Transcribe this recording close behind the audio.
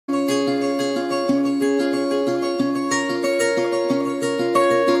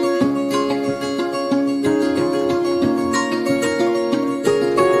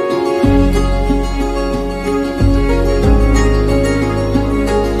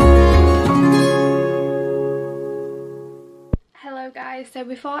guys, so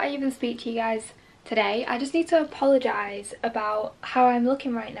before I even speak to you guys today, I just need to apologise about how I'm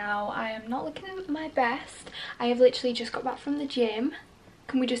looking right now. I am not looking at my best. I have literally just got back from the gym.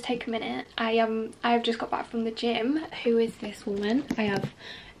 Can we just take a minute? I have just got back from the gym. Who is this woman? I have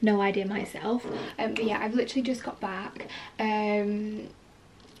no idea myself. But yeah, I've literally just got back.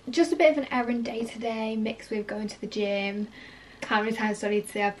 Just a bit of an errand day today, mixed with going to the gym. How many times do I need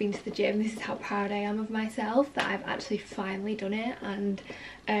to say I've been to the gym? This is how proud I am of myself, that I've actually finally done it. And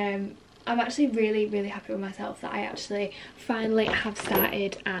I'm actually really happy with myself that I actually finally have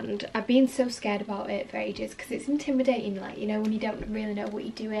started. And I've been so scared about it for ages because it's intimidating, like, you know, when you don't really know what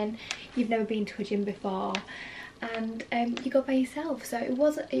you're doing, you've never been to a gym before, and you go by yourself. So it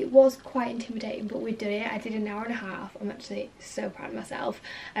was quite intimidating, but we did it. I did an hour and a half. I'm actually so proud of myself.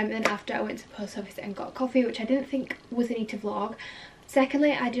 And then after, I went to the post office and got coffee, which I didn't think was a need to vlog.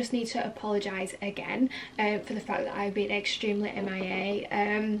 Secondly, I just need to apologise again for the fact that I've been extremely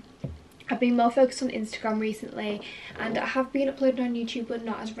MIA. I've been more focused on Instagram recently, and I have been uploading on YouTube, but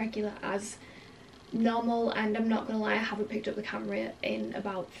not as regular as normal. And I'm not gonna lie, I haven't picked up the camera in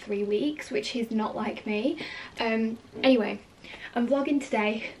about 3 weeks, which is not like me. Anyway, I'm vlogging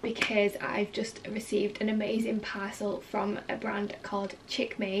today because I've just received an amazing parcel from a brand called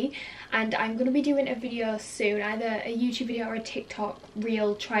Chic Me, and I'm going to be doing a video soon, either a YouTube video or a TikTok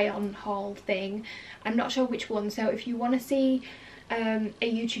reel try on haul thing. I'm not sure which one, so if you want to see a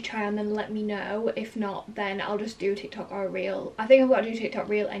YouTube try on, then let me know. If not, then I'll just do TikTok or a reel. I think I've got to do TikTok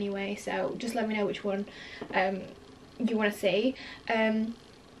reel anyway, so just let me know which one you want to see.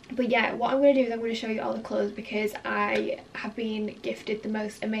 But yeah, what I'm going to do is I'm going to show you all the clothes because I have been gifted the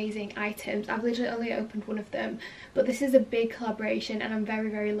most amazing items. I've literally only opened one of them, but this is a big collaboration and I'm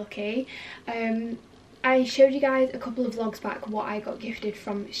very lucky. I showed you guys a couple of vlogs back what I got gifted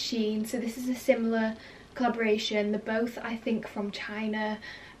from Shein, so this is a similar collaboration. They're both, I think, from China.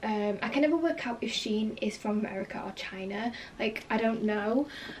 I can never work out if Shein is from America or China, like, I don't know.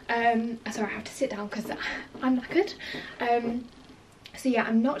 Sorry, I have to sit down because I'm knackered. So yeah,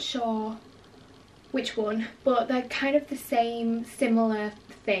 I'm not sure which one, but they're kind of the same, similar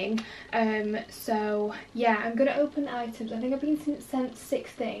thing. So yeah, I'm gonna open the items. I think I've been sent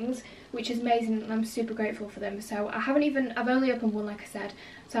 6 things, which is amazing, and I'm super grateful for them. So I've only opened one, like I said,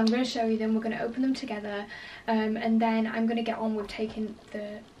 so I'm going to show you them. We're going to open them together, and then I'm going to get on with taking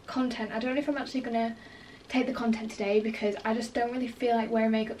the content. I don't know if I'm actually going to take the content today because I just don't really feel like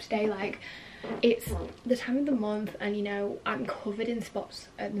wearing makeup today. Like, it's the time of the month, and you know, I'm covered in spots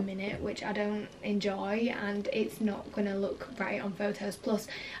at the minute, which I don't enjoy, and it's not gonna look right on photos. Plus,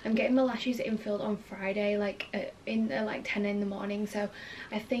 I'm getting my lashes infilled on Friday, like like 10 in the morning, so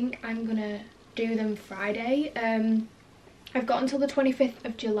I think I'm gonna do them Friday. I've got until the 25th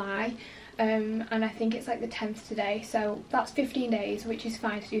of July, and I think it's like the 10th today, so that's 15 days, which is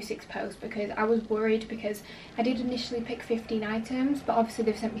fine to do 6 posts, because I was worried because I did initially pick 15 items, but obviously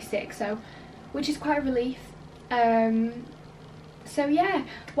they've sent me 6, so which is quite a relief. So yeah,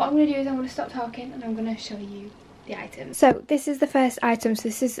 what I'm going to do is I'm going to stop talking and I'm going to show you the items. So this is the first item. So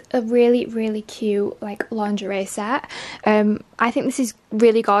this is a really cute like lingerie set. I think this is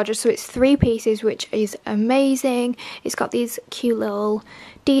really gorgeous. So it's 3 pieces, which is amazing. It's got these cute little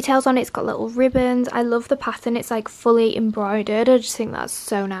details on it. It's got little ribbons. I love the pattern. It's like fully embroidered. I just think that's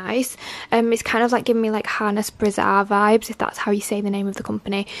so nice. It's kind of like giving me like harness brassiere vibes, if that's how you say the name of the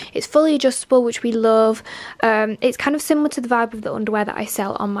company. It's fully adjustable, which we love. It's kind of similar to the vibe of the underwear that I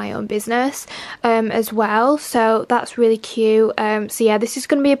sell on my own business as well, so that's really cute. So yeah, this is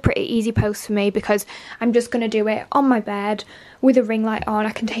going to be a pretty easy post for me because I'm just going to do it on my bed with a ring light on. I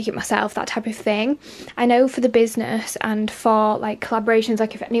can take it myself, that type of thing. I know for the business and for like collaborations,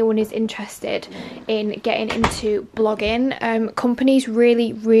 like if anyone is interested in getting into blogging, companies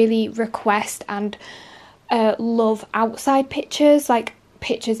really request and love outside pictures, like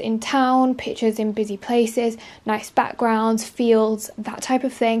pictures in town, pictures in busy places, nice backgrounds, fields, that type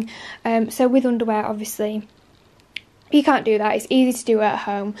of thing. So with underwear, obviously you can't do that. It's easy to do at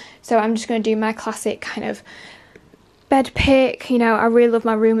home, so I'm just going to do my classic kind of bed pick. You know, I really love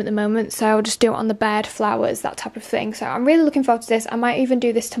my room at the moment, so I'll just do it on the bed, flowers, that type of thing. So I'm really looking forward to this. I might even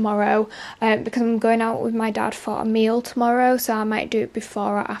do this tomorrow because I'm going out with my dad for a meal tomorrow, so I might do it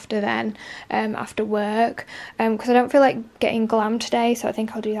before or after then, after work, because I don't feel like getting glam today, so I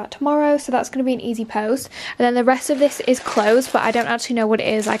think I'll do that tomorrow. So that's going to be an easy post. And then the rest of this is clothes, but I don't actually know what it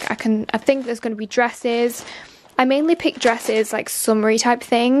is. Like, I think there's going to be dresses. I mainly pick dresses, like summery type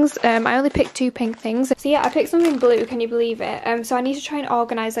things. I only picked 2 pink things. So yeah, I picked something blue, can you believe it? So I need to try and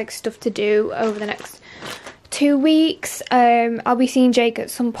organise like stuff to do over the next 2 weeks. I'll be seeing Jake at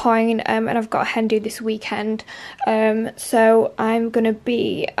some point, and I've got a hen do this weekend. So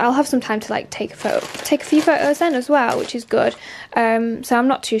I'll have some time to like take a few photos then as well, which is good. So I'm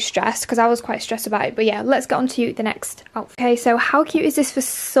not too stressed because I was quite stressed about it. But yeah, let's get on to the next outfit. Okay, so how cute is this for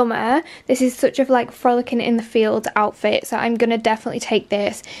summer? This is such a like frolicking in the fields outfit, so I'm gonna definitely take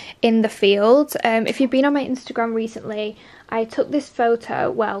this in the fields. If you've been on my Instagram recently, I took this photo,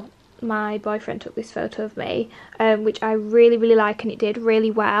 well, my boyfriend took this photo of me, which I really like, and it did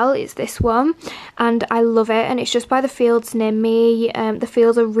really well. It's this one, and I love it, and it's just by the fields near me. The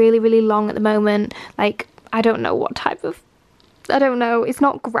fields are really long at the moment. Like, I don't know what type of, I don't know, it's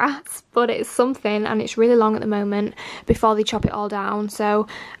not grass, but it's something, and it's really long at the moment before they chop it all down. So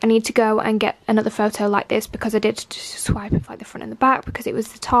I need to go and get another photo like this, because I did just swipe it for like the front and the back because it was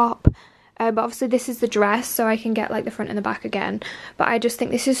the top. But obviously this is the dress, so I can get like the front and the back again. But I just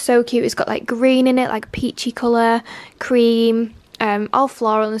think this is so cute. It's got like green in it, like peachy colour, cream, all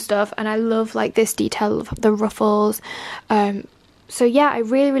floral and stuff. And I love like this detail of the ruffles. So yeah, I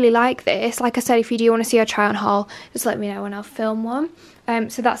really like this. Like I said, if you do want to see a try on haul, just let me know and I'll film one.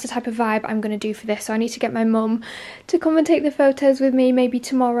 So that's the type of vibe I'm going to do for this. So I need to get my mum to come and take the photos with me, maybe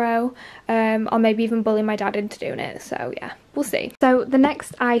tomorrow, or maybe even bully my dad into doing it. So yeah, we'll see. So the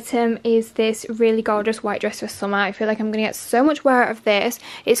next item is this really gorgeous white dress for summer. I feel like I'm going to get so much wear out of this.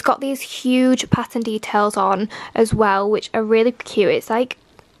 It's got these huge pattern details on as well, which are really cute. It's like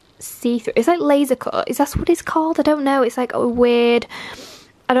see-through, it's like laser cut, is that what it's called? I don't know. It's like a weird,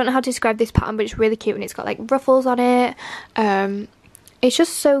 I don't know how to describe this pattern, but it's really cute, and it's got like ruffles on it. It's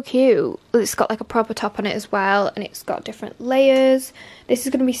just so cute. It's got like a proper top on it as well, and it's got different layers. This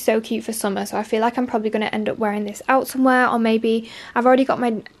is going to be so cute for summer, so I feel like I'm probably going to end up wearing this out somewhere, or maybe I've already got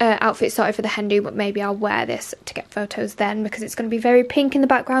my outfit sorted for the hen do, but maybe I'll wear this to get photos then, because it's going to be very pink in the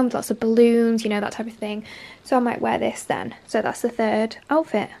background with lots of balloons, you know, that type of thing. So I might wear this then. So that's the third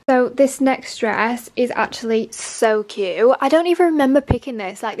outfit. So this next dress is actually so cute. I don't even remember picking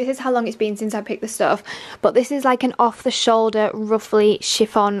this. Like, this is how long it's been since I picked the stuff, but this is like an off the shoulder ruffly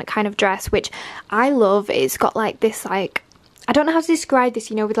chiffon kind of dress, which I love. It's got like this, like, I don't know how to describe this,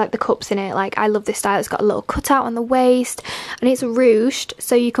 you know, with like the cups in it. Like, I love this style. It's got a little cutout on the waist, and it's ruched,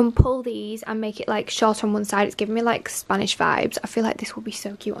 so you can pull these and make it like short on one side. It's giving me like Spanish vibes. I feel like this will be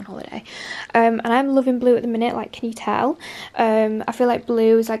so cute on holiday. And I'm loving blue at the minute, like, can you tell? I feel like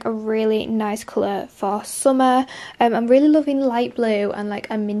blue is like a really nice colour for summer. I'm really loving light blue and like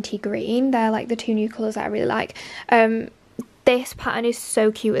a minty green. They're like the two new colours that I really like. This pattern is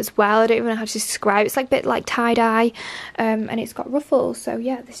so cute as well. I don't even know how to describe it. It's like a bit like tie-dye, and it's got ruffles. So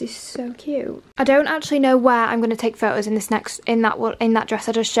yeah, this is so cute. I don't actually know where I'm going to take photos in that dress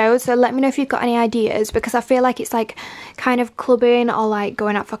I just showed. So let me know if you've got any ideas, because I feel like it's like kind of clubbing or like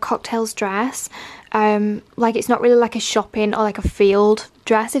going out for cocktails dress. Like, it's not really like a shopping or like a field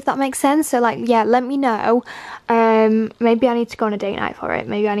dress, if that makes sense. So like, yeah, let me know. Maybe I need to go on a date night for it.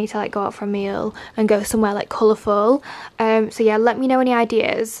 Maybe I need to like go out for a meal and go somewhere like colourful. So yeah, let me know any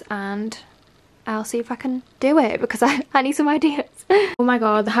ideas and I'll see if I can do it, because I need some ideas. Oh my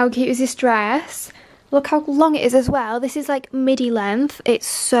god, how cute is this dress? Look how long it is as well. This is like midi length. It's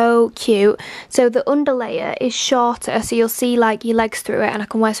so cute. So the underlayer is shorter, so you'll see like your legs through it, and I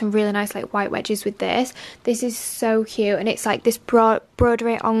can wear some really nice like white wedges with this. This is so cute, and it's like this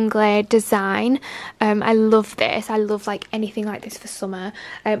broderie anglais design. I love this. I love like anything like this for summer.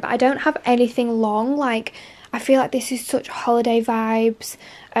 But I don't have anything long. Like, I feel like this is such holiday vibes.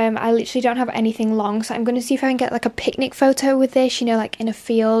 I literally don't have anything long, so I'm going to see if I can get like a picnic photo with this, you know, like in a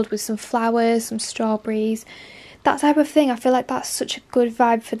field with some flowers, some strawberries, that type of thing. I feel like that's such a good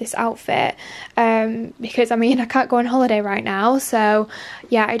vibe for this outfit, because I mean, I can't go on holiday right now, so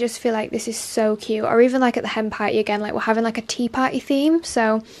yeah, I just feel like this is so cute. Or even like at the hen party again, like we're having like a tea party theme,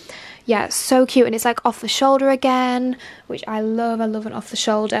 so yeah, it's so cute. And it's like off the shoulder again, which I love. I love an off the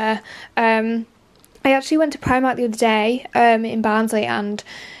shoulder. I actually went to Primark the other day in Barnsley and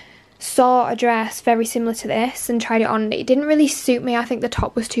saw a dress very similar to this and tried it on. It didn't really suit me. I think the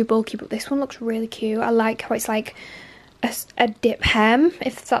top was too bulky, but this one looks really cute. I like how it's like a dip hem,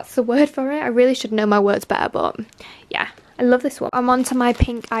 if that's the word for it. I really should know my words better, but yeah, I love this one. I'm on to my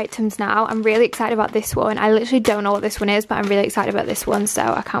pink items now. I'm really excited about this one. I literally don't know what this one is, but I'm really excited about this one, so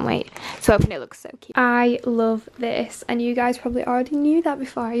I can't wait to open it. It looks so cute. I love this, and you guys probably already knew that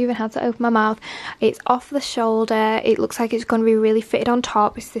before I even had to open my mouth. It's off the shoulder. It looks like it's going to be really fitted on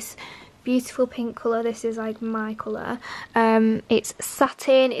top. It's this beautiful pink colour. This is like my colour. It's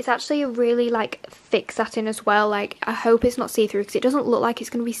satin. It's actually a really like thick satin as well. Like I hope it's not see-through because it doesn't look like it's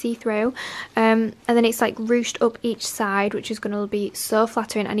going to be see-through. And then it's like ruched up each side, which is going to be so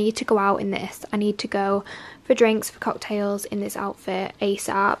flattering. I need to go out in this. I need to go for drinks, for cocktails in this outfit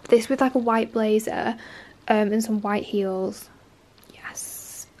ASAP. This with like a white blazer and some white heels.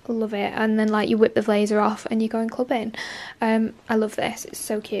 Yes, love it. And then like you whip the blazer off and you're going clubbing. I love this. It's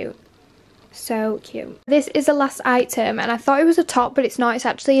so cute. So cute. This is the last item, and I thought it was a top, but it's not. It's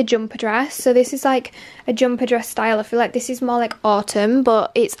actually a jumper dress. So this is like a jumper dress style. I feel like this is more like autumn,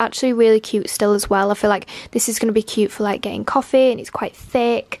 but it's actually really cute still as well. I feel like this is going to be cute for like getting coffee, and it's quite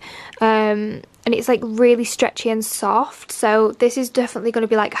thick. And it's like really stretchy and soft, so this is definitely going to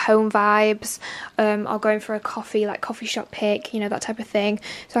be like home vibes, or going for a coffee, like coffee shop pick, you know, that type of thing.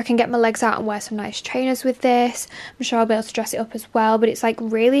 So I can get my legs out and wear some nice trainers with this. I'm sure I'll be able to dress it up as well, but it's like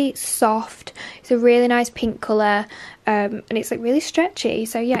really soft. It's a really nice pink colour, and it's like really stretchy,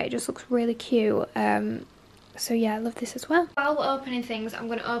 so yeah, it just looks really cute. So yeah, I love this as well. While we're opening things, I'm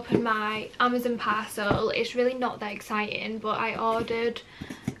going to open my Amazon parcel. It's really not that exciting, but I ordered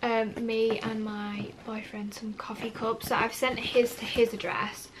me and my boyfriend some coffee cups. So I've sent his to his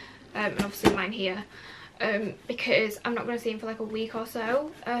address, and obviously mine here, because I'm not going to see him for like a week or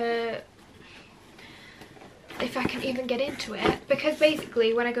so, if I can even get into it, because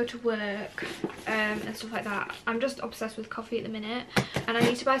basically when I go to work and stuff like that, I'm just obsessed with coffee at the minute, and I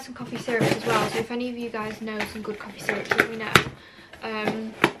need to buy some coffee syrups as well. So if any of you guys know some good coffee syrups, let me know.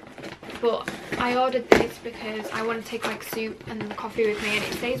 But I ordered this because I want to take like soup and coffee with me, and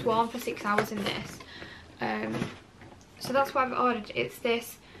it stays warm for 6 hours in this. So that's what I've ordered. It's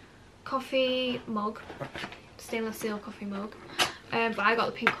this coffee mug, stainless steel coffee mug, but I got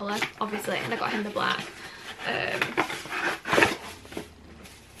the pink colour obviously, and I got him the black.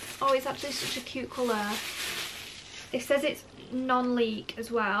 Oh, it's actually such a cute colour. It says it's non-leak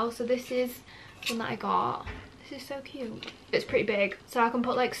as well, so this is one that I got. This is so cute. It's pretty big, so I can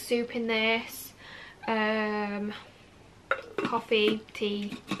put like soup in this, coffee,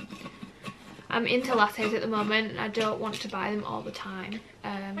 tea. I'm into lattes at the moment and I don't want to buy them all the time,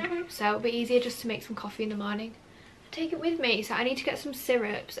 so it'll be easier just to make some coffee in the morning, take it with me. So I need to get some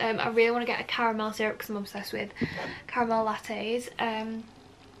syrups. I really want to get a caramel syrup because I'm obsessed with caramel lattes.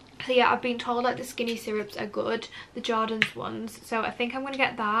 So yeah, I've been told like the skinny syrups are good, the Jordan's ones, so I think I'm gonna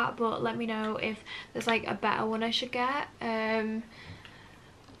get that, but let me know if there's like a better one I should get.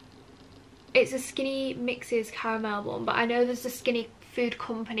 It's a Skinny Mixes caramel one, but I know there's a Skinny Food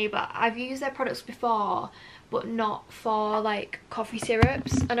Company, but I've used their products before, but not for like coffee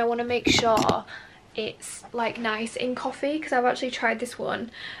syrups, and I want to make sure it's like nice in coffee because I've actually tried this one.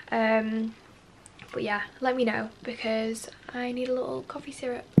 But yeah, let me know because I need a little coffee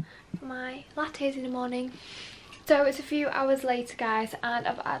syrup for my lattes in the morning. So it's a few hours later, guys, and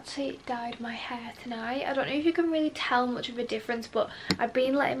I've actually dyed my hair tonight. I don't know if you can really tell much of a difference, but I've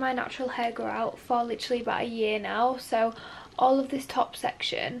been letting my natural hair grow out for literally about a year now. So all of this top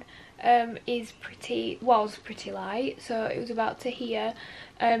section was pretty light, so it was about to here.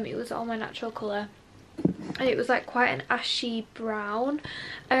 It was all my natural colour, and it was like quite an ashy brown,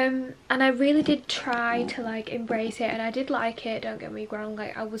 and I really did try to like embrace it, and I did like it, don't get me wrong,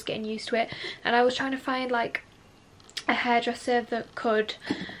 like I was getting used to it, and I was trying to find like a hairdresser that could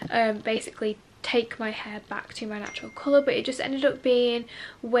basically take my hair back to my natural colour, but it just ended up being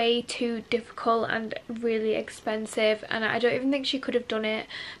way too difficult and really expensive, and I don't even think she could have done it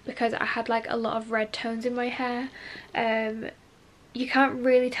because I had like a lot of red tones in my hair. You can't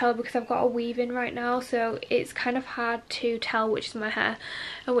really tell because I've got a weave in right now, so it's kind of hard to tell which is my hair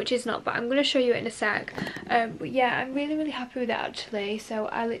and which is not, but I'm going to show you it in a sec. But yeah, I'm really happy with it actually. So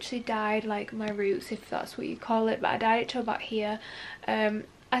I literally dyed like my roots, if that's what you call it, but I dyed it to about here.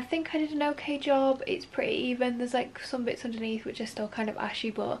 I think I did an okay job. It's pretty even. There's like some bits underneath which are still kind of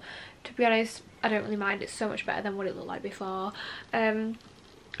ashy, but to be honest, I don't really mind. It's so much better than what it looked like before. And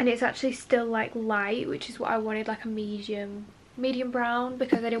it's actually still like light, which is what I wanted, like a medium brown,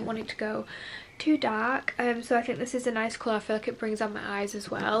 because I didn't want it to go too dark. So I think this is a nice colour. I feel like it brings out my eyes as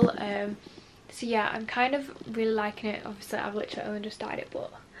well. So yeah, I'm kind of really liking it. Obviously I've literally only just dyed it,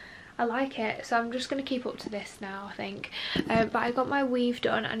 but I like it, so I'm just going to keep up to this now, I think. But I got my weave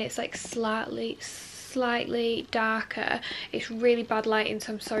done, and it's like slightly darker. It's really bad lighting,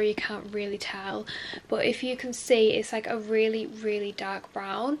 so I'm sorry you can't really tell, but if you can see, it's like a really dark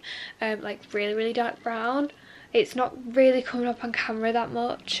brown, like really dark brown. It's not really coming up on camera that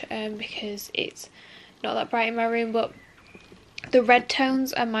much because it's not that bright in my room, but the red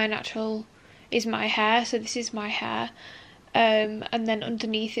tones are my natural, is my hair, so this is my hair. and then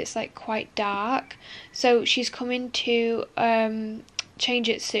underneath it's like quite dark. So she's coming to change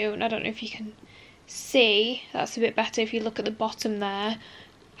it soon. I don't know if you can see, that's a bit better if you look at the bottom there,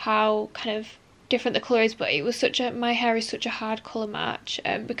 how kind of different the colour is. But it was such a, my hair is such a hard colour match,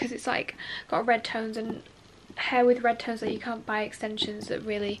 because it's like got red tones, and hair with red tones, that you can't buy extensions that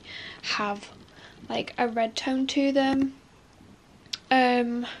really have like a red tone to them.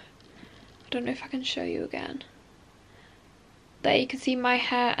 I don't know if I can show you again. There you can see my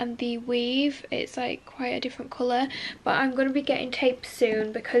hair and the weave, it's like quite a different colour. But I'm going to be getting tape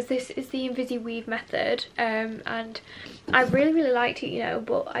soon because this is the Invisi weave method, and I really liked it, you know,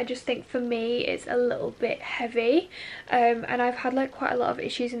 but I just think for me it's a little bit heavy, and I've had like quite a lot of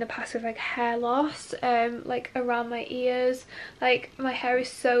issues in the past with like hair loss, like around my ears. Like my hair is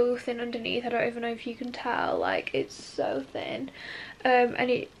so thin underneath, I don't even know if you can tell, like it's so thin,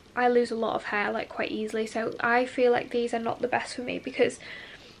 and I lose a lot of hair like quite easily. So I feel like these are not the best for me because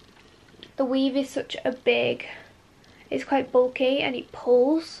the weave is such a big, it's quite bulky and it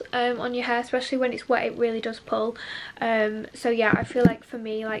pulls on your hair, especially when it's wet. It really does pull. So yeah, I feel like for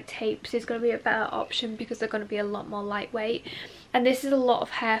me like tapes is going to be a better option because they're going to be a lot more lightweight. And this is a lot of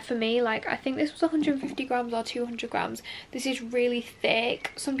hair for me. Like I think this was 150 grams or 200 grams. This is really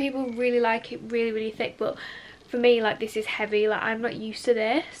thick. Some people really like it really thick, but for me like this is heavy. Like I'm not used to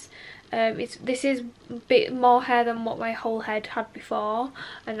this. This is a bit more hair than what my whole head had before,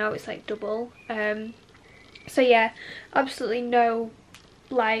 and now it's like double. So yeah, absolutely no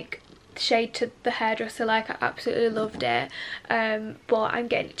like shade to the hairdresser, like I absolutely loved it. But I'm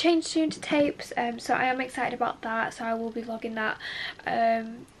getting it changed soon to tapes, so I am excited about that, so I will be vlogging that.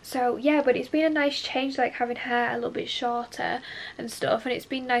 So yeah, but it's been a nice change, like having hair a little bit shorter and stuff, and it's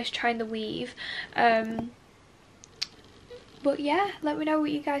been nice trying the weave. But yeah, let me know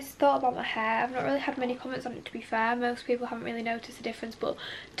what you guys thought about my hair. I've not really had many comments on it, to be fair. Most people haven't really noticed a difference, but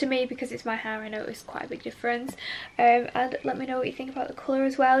to me, because it's my hair, I noticed quite a big difference. And let me know what you think about the colour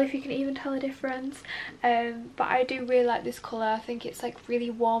as well, if you can even tell a difference. But I do really like this colour. I think it's like really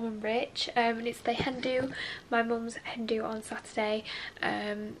warm and rich, and it's the hen do, my mum's hen do on Saturday.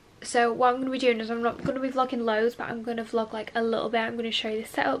 So what I'm going to be doing is I'm not going to be vlogging loads, but I'm going to vlog like a little bit. I'm going to show you the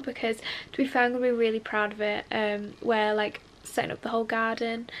setup because, to be fair, I'm going to be really proud of it. Where like setting up the whole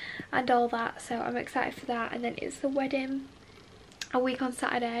garden and all that, so I'm excited for that. And then it's the wedding a week on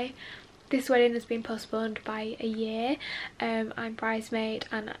Saturday. This wedding has been postponed by a year. I'm bridesmaid,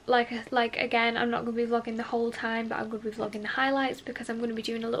 and like again, I'm not going to be vlogging the whole time, but I'm going to be vlogging the highlights because I'm going to be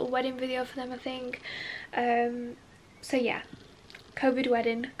doing a little wedding video for them, I think. So yeah, COVID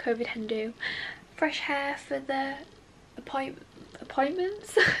wedding, COVID hen do, fresh hair for the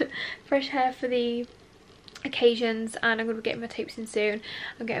appointments, fresh hair for the occasions, and I'm going to be getting my tapes in soon.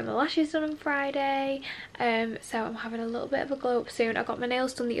 I'm getting my lashes done on Friday, so I'm having a little bit of a glow up soon. I got my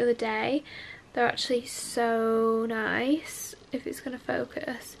nails done the other day. They're actually so nice. If it's going to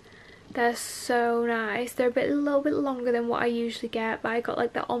focus, they're so nice. They're a little bit longer than what I usually get, but I got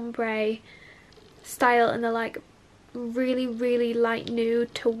like the ombre style, and they're like really light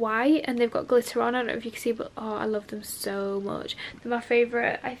nude to white, and they've got glitter on. I don't know if you can see, but oh, I love them so much. They're my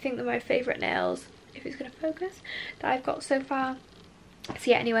favourite. I think they're my favourite nails, if it's going to focus, that I've got so far.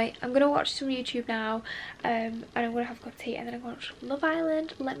 So yeah, anyway, I'm going to watch some YouTube now, and I'm going to have a cup of tea, and then I'm going to watch Love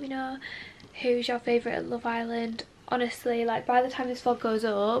Island. Let me know who's your favourite at Love Island. Honestly, like by the time this vlog goes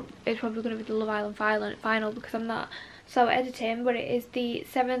up, it's probably going to be the Love Island final because I'm not so editing, but it is the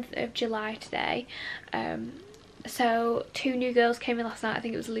 7th of July today. So 2 new girls came in last night. I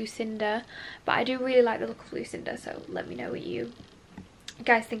think it was Lucinda, but I do really like the look of Lucinda, so let me know what you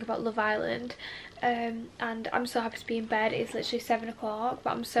guys think about Love Island. And I'm so happy to be in bed. It's literally 7 o'clock, but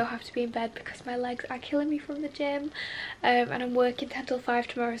I'm so happy to be in bed because my legs are killing me from the gym, and I'm working 10 till 5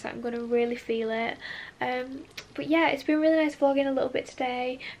 tomorrow, so I'm going to really feel it. But yeah, it's been really nice vlogging a little bit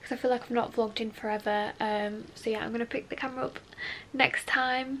today because I feel like I've not vlogged in forever. So yeah, I'm going to pick the camera up next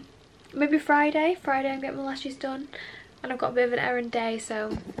time, maybe Friday I'm getting my lashes done, and I've got a bit of an errand day,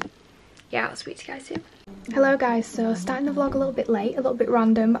 so yeah, I'll speak to you guys soon. Hello guys, so starting the vlog a little bit late, a little bit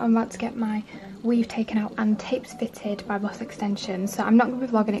random. I'm about to get my weave taken out and tapes fitted by Boss Extensions, so I'm not going to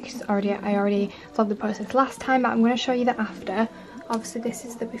be vlogging it because I already vlogged the process last time, but I'm going to show you the after. Obviously this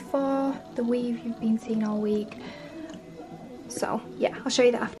is the before, the weave you've been seeing all week, so yeah, I'll show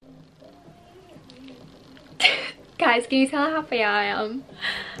you the after. Guys, can you tell how happy I am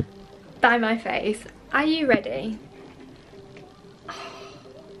by my face? Are you ready?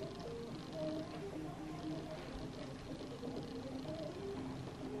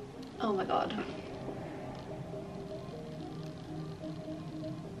 Oh my god.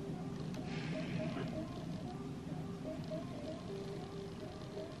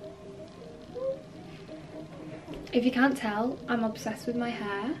 If you can't tell, I'm obsessed with my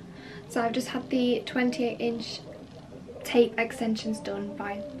hair. So I've just had the 28-inch tape extensions done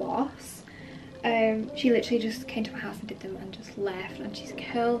by Boss. She literally just came to my house and did them and just left, and she's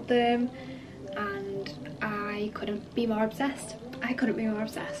curled them, and I couldn't be more obsessed. I couldn't be more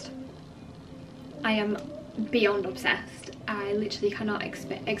obsessed. I am beyond obsessed. I literally cannot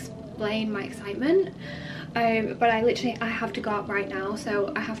explain my excitement. But I have to go out right now,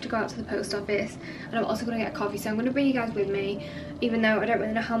 so I have to go out to the post office, and I'm also going to get a coffee, so I'm going to bring you guys with me, even though I don't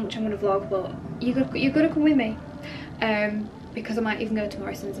really know how much I'm going to vlog, but you're going to come with me, because I might even go to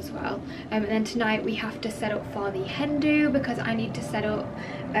Morrison's as well. And then tonight we have to set up for the hen do, because I need to set up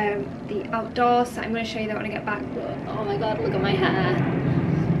the outdoors, so I'm going to show you that when I get back. But oh my god, look at my hair.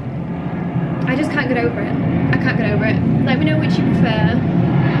 I just can't get over it. I can't get over it. Let me know which you prefer.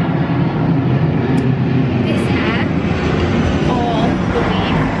 This hair or the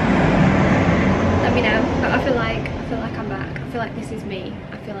weave. Let me know. But I feel like I'm back. I feel like this is me.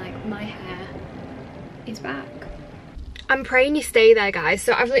 I feel like my hair is back. I'm praying you stay there, guys.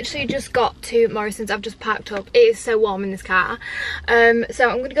 So I've literally just got to Morrison's. I've just packed up. It is so warm in this car. So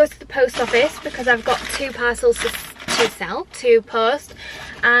I'm going to go to the post office because I've got 2 parcels to post,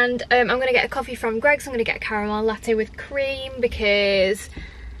 and I'm going to get a coffee from Greg's. I'm going to get a caramel latte with cream, because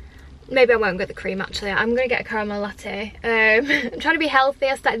maybe I won't get the cream actually. I'm going to get a caramel latte. I'm trying to be healthy.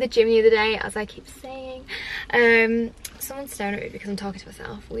 I started the gym the other day, as I keep saying. Someone's staring at me because I'm talking to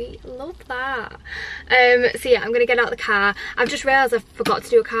myself. We love that. So yeah, I'm going to get out of the car. I've just realised I forgot to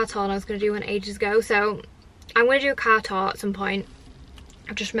do a car tour, and I was going to do one ages ago. So I'm going to do a car tour at some point.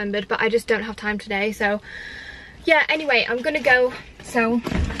 I've just remembered, but I just don't have time today. So yeah, anyway, I'm going to go. So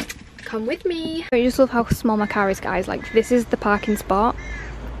come with me. I just love how small my car is, guys. Like, this is the parking spot.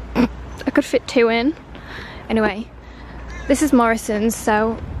 I could fit 2 in. Anyway, this is Morrison's,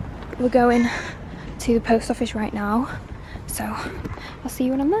 so we're going to the post office right now. So I'll see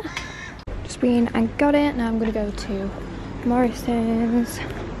you when I'm there. Just been and got it. Now I'm gonna go to Morrison's.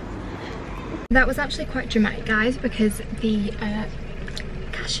 That was actually quite dramatic, guys, because the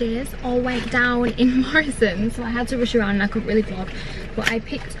cashiers all went down in Morrison's, so I had to rush around and I couldn't really vlog. But I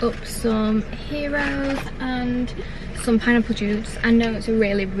picked up some heroes and some pineapple juice. I know it's a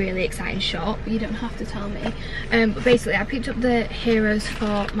really, really exciting shop, you don't have to tell me. But basically I picked up the heroes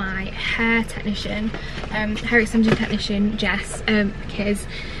for my hair technician, hair extension technician Jess, because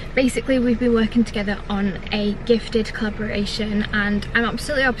basically we've been working together on a gifted collaboration, and I'm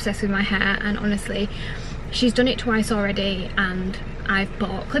absolutely obsessed with my hair, and honestly she's done it twice already, and I've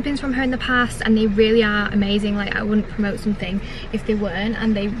bought clip-ins from her in the past, and they really are amazing. Like, I wouldn't promote something if they weren't,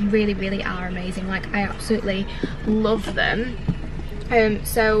 and they really, really are amazing. Like, I absolutely love them.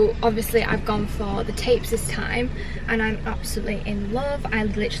 So obviously I've gone for the tapes this time, and I'm absolutely in love. I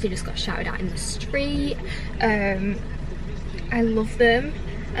literally just got shouted at in the street. I love them,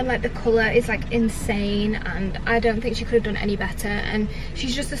 and like the colour is like insane, and I don't think she could have done any better, and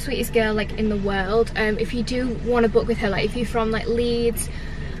she's just the sweetest girl like in the world. If you do want to book with her, like if you're from like Leeds,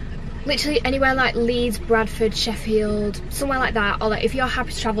 literally anywhere like Leeds, Bradford, Sheffield, somewhere like that, or like if you're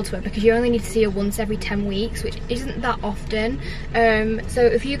happy to travel to her, because you only need to see her once every 10 weeks, which isn't that often. So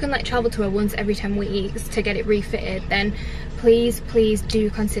if you can like travel to her once every 10 weeks to get it refitted, then please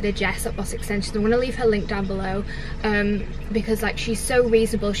do consider Jess at Boss Extensions. I'm going to leave her link down below, because like she's so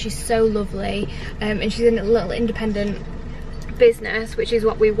reasonable, she's so lovely, and she's in a little independent business, which is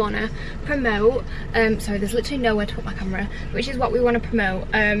what we want to promote. Sorry, there's literally nowhere to put my camera, which is what we want to promote.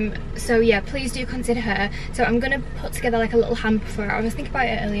 So yeah, please do consider her. So I'm going to put together like a little hamper for her. I was thinking about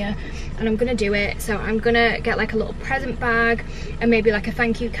it earlier, and I'm going to do it. So I'm going to get like a little present bag and maybe like a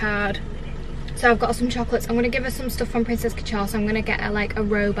thank you card. So I've got some chocolates. I'm going to give her some stuff from Princess Couture. So I'm going to get her like a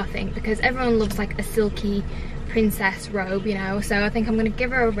robe, I think, because everyone loves like a silky princess robe, you know. So I think I'm going to give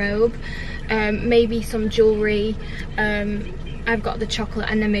her a robe, maybe some jewellery. I've got the chocolate,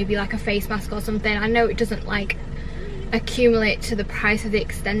 and then maybe like a face mask or something. I know it doesn't like accumulate to the price of the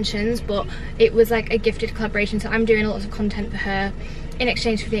extensions, but it was like a gifted collaboration, so I'm doing a lot of content for her in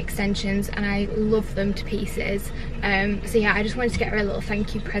exchange for the extensions, and I love them to pieces. So yeah, I just wanted to get her a little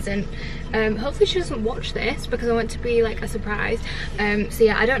thank you present. Hopefully she doesn't watch this, because I want it to be like a surprise. So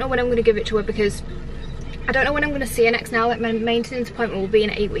yeah, I don't know when I'm going to give it to her, because I don't know when I'm going to see her next now. Like, my maintenance appointment will be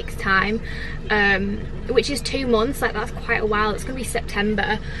in 8 weeks time, which is 2 months. Like, that's quite a while. It's going to be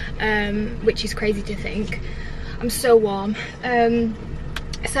September, which is crazy to think. I'm so warm.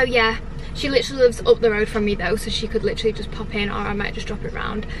 So yeah, she literally lives up the road from me though, so she could literally just pop in, or I might just drop it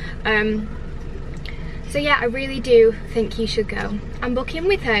round. So yeah, I really do think you should go and book in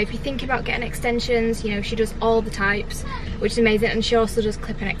with her if you're thinking about getting extensions. You know, she does all the types, which is amazing, and she also does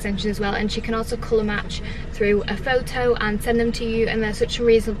clip-in extensions as well, and she can also colour match through a photo and send them to you, and they're such a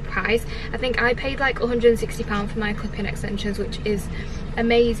reasonable price. I think I paid like £160 for my clip-in extensions, which is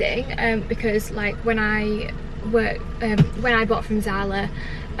amazing, because like when I bought from Zala,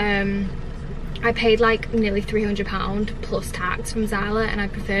 I paid like nearly £300 plus tax from Zala, and I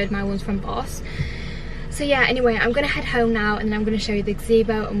preferred my ones from Boss. So yeah, anyway, I'm gonna head home now, and then I'm gonna show you the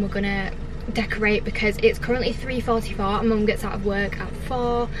gazebo, and we're gonna decorate because it's currently 3:44 and Mum gets out of work at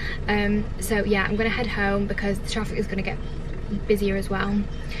 4. So yeah, I'm gonna head home because the traffic is gonna get busier as well.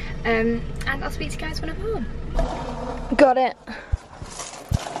 And I'll speak to you guys when I'm home. Got it.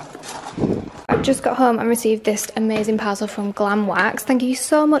 I've just got home and received this amazing parcel from 𝐸𝓁𝒾𝓏𝒶𝒷𝑒𝓉𝒽. Thank you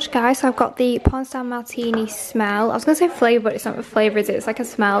so much, guys. So I've got the pornstar martini smell. I was going to say flavour, but it's not a flavour, is it? It's like a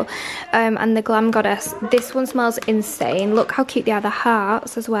smell. And the Glam Goddess. This one smells insane. Look how cute they are. The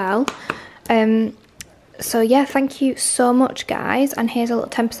hearts as well. So yeah, thank you so much, guys. And here's a little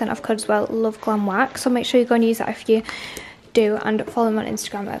 10% off code as well. Love 𝐸𝓁𝒾𝓏𝒶𝒷𝑒𝓉𝒽. So make sure you go and use that if you do. And follow them on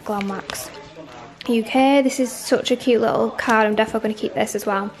Instagram at 𝐸𝓁𝒾𝓏𝒶𝒷𝑒𝓉𝒽. This is such a cute little card. I'm definitely going to keep this as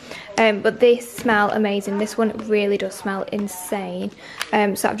well. But they smell amazing. This one really does smell insane.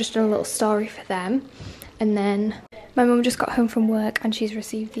 So I've just done a little story for them. And then my mum just got home from work and she's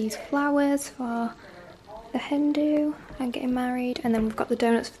received these flowers for the hen do and getting married. And then we've got the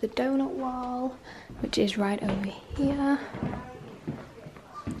donuts for the donut wall, which is right over here.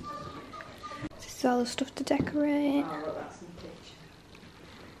 This is all the stuff to decorate.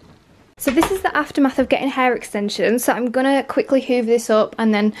 So this is the aftermath of getting hair extensions. So I'm gonna quickly hoover this up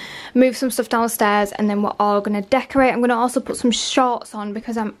and then move some stuff downstairs, and then we're all gonna decorate. I'm gonna also put some shorts on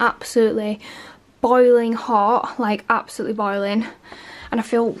because I'm absolutely boiling hot, like absolutely boiling. And I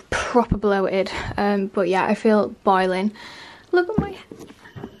feel proper bloated, but yeah, I feel boiling. Look at my hair.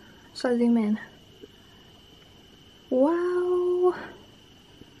 So I zoom in. Wow.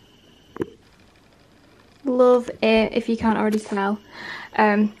 Love it, if you can't already tell.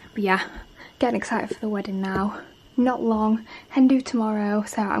 But yeah, getting excited for the wedding now. Not long, hen do tomorrow,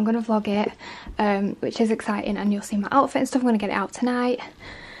 so I'm gonna vlog it, which is exciting, and you'll see my outfit and stuff. I'm gonna get it out tonight.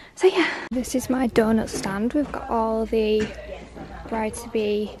 So yeah, this is my donut stand. We've got all the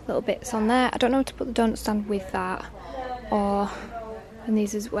bride-to-be little bits on there. I don't know how to put the donut stand with that, and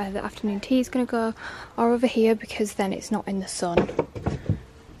these is where the afternoon tea is gonna go, or over here because then it's not in the sun.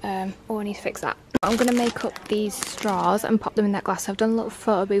 Oh, I need to fix that. I'm going to make up these straws and pop them in that glass. So I've done a little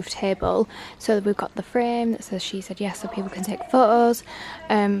photo booth table so that we've got the frame that says she said yes, so people can take photos.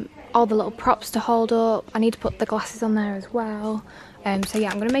 All the little props to hold up. I need to put the glasses on there as well. So yeah,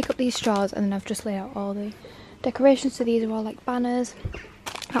 I'm going to make up these straws, and then I've just laid out all the decorations. So these are all like banners.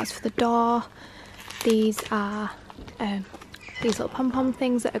 That's for the door. These are these little pom-pom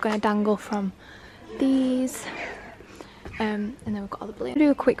things that are going to dangle from these. And then we've got all the balloons. I'll do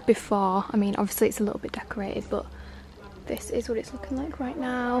a quick before. I mean, obviously it's a little bit decorated, but this is what it's looking like right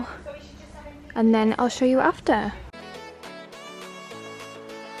now. And then I'll show you after.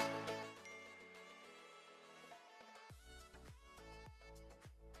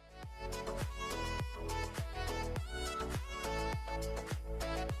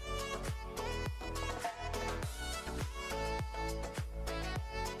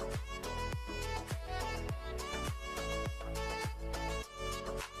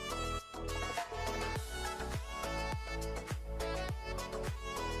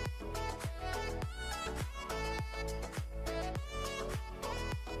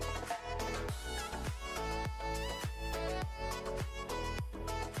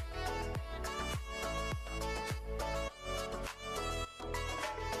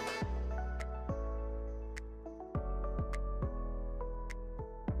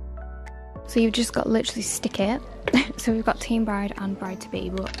 So you've just got to literally stick it. So we've got team bride and bride to be,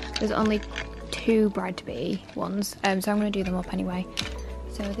 but there's only 2 bride to be ones, so I'm going to do them up anyway.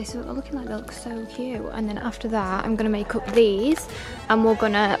 So this is what they're looking like. They look so cute. And then after that, I'm going to make up these, and we're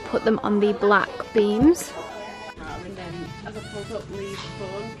going to put them on the black beams. And then as I pulled up, Lee's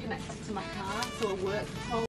phone connected to my car, so a work phone.